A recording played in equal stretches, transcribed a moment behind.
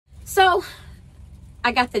So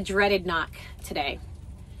I got the dreaded knock today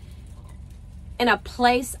in a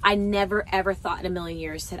place I never ever thought in a million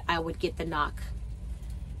years that I would get the knock.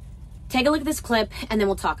 Take a look at this clip and then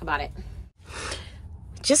we'll talk about it.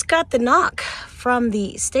 Just got the knock from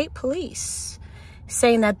the state police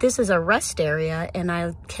saying that this is a rest area and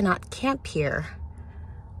I cannot camp here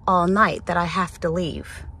all night, that I have to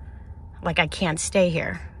leave. Like I can't stay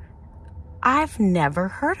here. I've never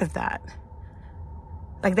heard of that.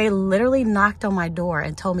 Like they literally knocked on my door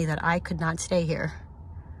and told me that I could not stay here.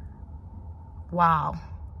 Wow.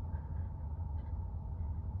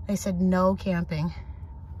 They said no camping.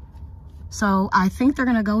 So I think they're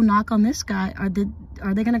gonna go knock on this guy. Are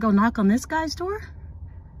they gonna go knock on this guy's door?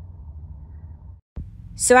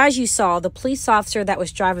 So as you saw, the police officer that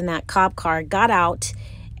was driving that cop car got out,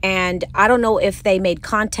 and I don't know if they made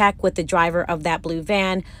contact with the driver of that blue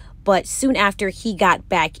van, but soon after he got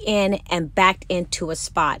back in and backed into a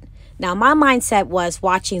spot. Now, my mindset was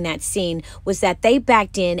watching that scene was that they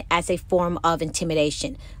backed in as a form of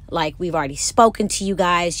intimidation. Like, we've already spoken to you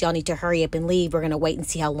guys. Y'all need to hurry up and leave. We're going to wait and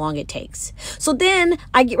see how long it takes. So then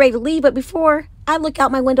I get ready to leave. But before I look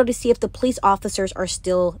out my window to see if the police officers are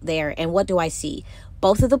still there. And what do I see?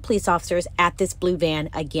 Both of the police officers at this blue van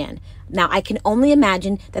again. Now, I can only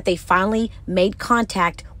imagine that they finally made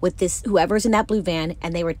contact with this whoever's in that blue van,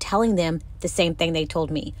 and they were telling them the same thing they told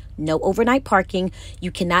me. No overnight parking. You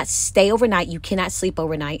cannot stay overnight. You cannot sleep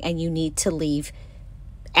overnight, and you need to leave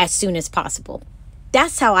as soon as possible.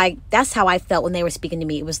 That's how I felt when they were speaking to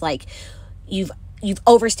me. It was like, you've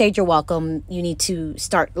overstayed your welcome. You need to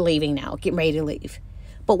start leaving now. Get ready to leave.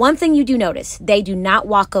 But one thing you do notice, they do not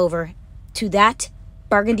walk over to that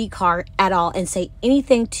burgundy car at all and say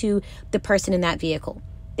anything to the person in that vehicle.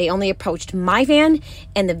 They only approached my van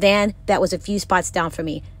and the van that was a few spots down from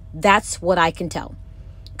me. That's what I can tell.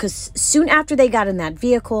 Because soon after they got in that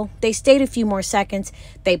vehicle, they stayed a few more seconds,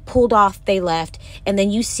 they pulled off, they left, and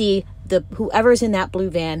then you see whoever's in that blue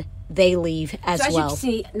van, they leave as well. So as you can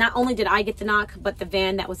see, not only did I get the knock, but the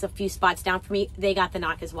van that was a few spots down from me, they got the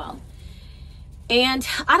knock as well. And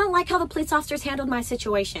I don't like how the police officers handled my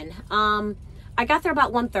situation. I got there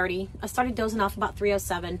about 1:30. I started dozing off about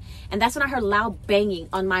 3:07, and that's when I heard loud banging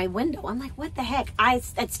on my window. I'm like, what the heck?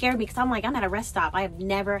 It scared me because I'm like, I'm at a rest stop. I have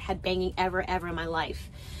never had banging ever in my life.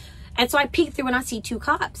 And so I peeked through and I see two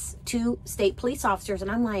cops, two state police officers, and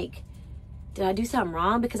I'm like, did I do something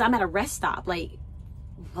wrong? Because I'm at a rest stop. Like,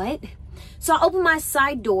 what? So I open my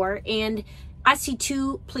side door and I see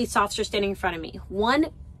two police officers standing in front of me.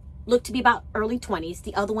 One looked to be about early 20s,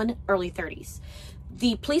 the other one early 30s.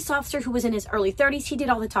 The police officer who was in his early 30s, he did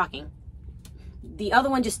all the talking. The other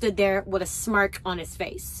one just stood there with a smirk on his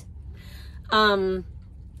face. So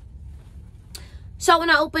when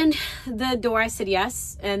I opened the door, I said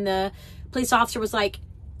yes. And the police officer was like,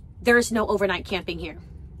 there's no overnight camping here.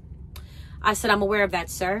 I said, I'm aware of that,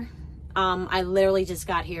 sir. I literally just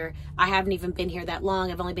got here. I haven't even been here that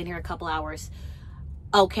long. I've only been here a couple hours.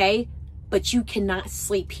 Okay, but you cannot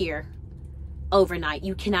sleep here overnight.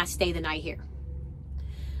 You cannot stay the night here.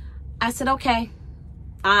 I said, okay,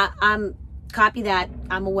 I'm copy that.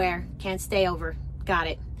 I'm aware. Can't stay over. Got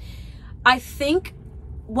it. I think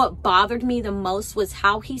what bothered me the most was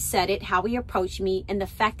how he said it, how he approached me, and the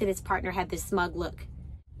fact that his partner had this smug look.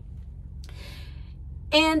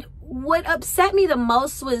 And what upset me the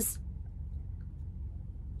most was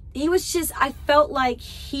I felt like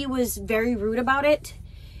he was very rude about it.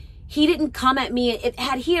 He didn't come at me.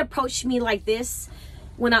 Had he approached me like this,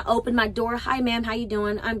 when I opened my door, hi ma'am, how you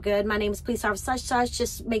doing? I'm good. My name is police officer such,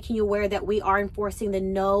 just making you aware that we are enforcing the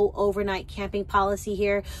no overnight camping policy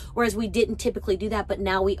here, whereas we didn't typically do that, but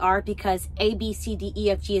now we are because A, B, C, D,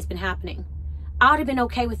 E, F, G has been happening. I would have been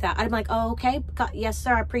okay with that. I'd be like, oh, okay. Yes,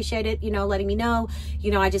 sir. I appreciate it. Letting me know,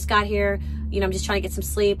 I just got here, I'm just trying to get some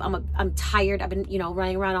sleep. I'm tired. I've been,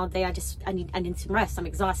 running around all day. I need some rest. I'm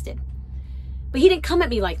exhausted. But he didn't come at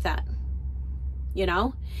me like that,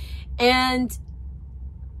 and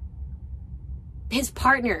his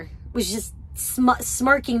partner was just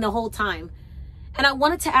smirking the whole time. And I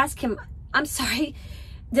wanted to ask him, I'm sorry,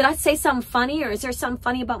 did I say something funny, or is there something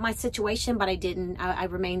funny about my situation? But I didn't. I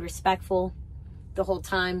remained respectful the whole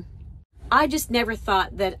time. I just never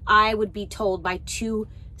thought that I would be told by two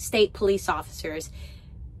state police officers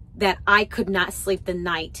that I could not sleep the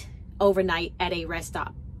night overnight at a rest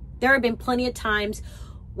stop. There have been plenty of times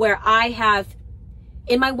where I have,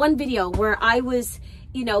 in my one video where I was,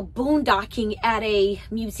 boondocking at a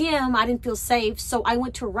museum, I didn't feel safe, so I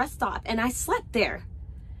went to a rest stop and I slept there.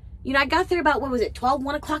 I got there about, 1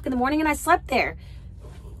 o'clock in the morning, and I slept there.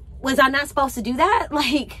 Was I not supposed to do that?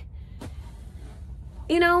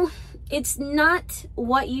 it's not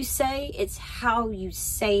what you say, it's how you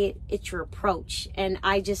say it. It's your approach. And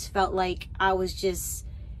I just felt like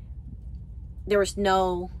there was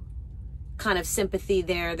no kind of sympathy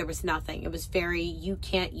there. There was nothing. It was very, you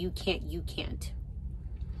can't.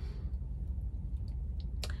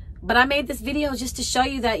 But I made this video just to show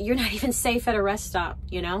you that you're not even safe at a rest stop,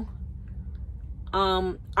 you know?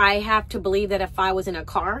 I have to believe that if I was in a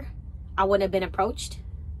car, I wouldn't have been approached.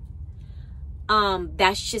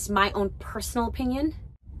 That's just my own personal opinion.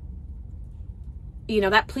 You know,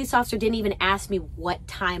 that police officer didn't even ask me what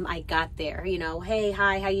time I got there. You know, hey,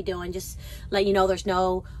 hi, how you doing? Just let you know there's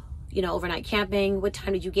no, you know, overnight camping. What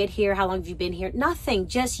time did you get here? How long have you been here? Nothing.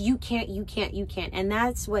 Just you can't. And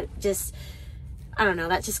that's what just, I don't know,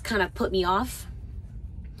 that just kind of put me off.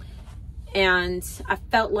 And I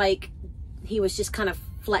felt like he was just kind of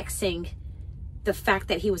flexing the fact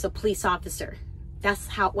that he was a police officer. That's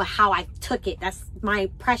how I took it. That's my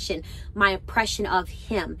impression of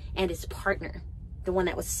him and his partner, the one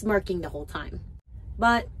that was smirking the whole time.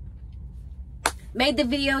 But made the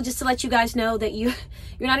video just to let you guys know that you're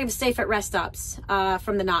not even safe at rest stops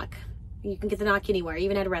from the knock. You can get the knock anywhere,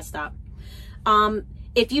 even at a rest stop.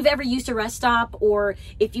 If you've ever used a rest stop, or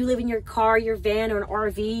if you live in your car, your van, or an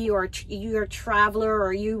RV, or you're a traveler,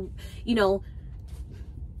 or you know,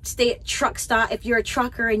 stay at truck stop, if you're a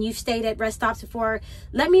trucker and you've stayed at rest stops before,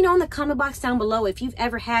 let me know in the comment box down below if you've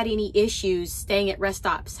ever had any issues staying at rest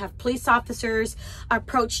stops. Have police officers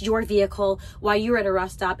approached your vehicle while you're at a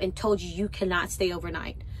rest stop and told you you cannot stay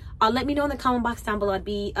overnight? Let me know in the comment box down below. It'd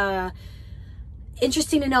be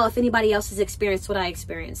interesting to know if anybody else has experienced what I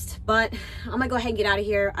experienced. But I'm gonna go ahead and get out of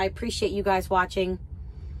here. I appreciate you guys watching,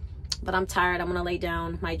 but I'm tired. I'm gonna lay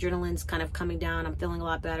down. My adrenaline's kind of coming down. I'm feeling a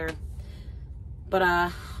lot better. But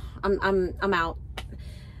I'm out.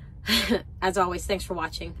 As always, thanks for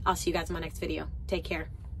watching. I'll see you guys in my next video. Take care.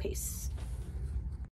 Peace.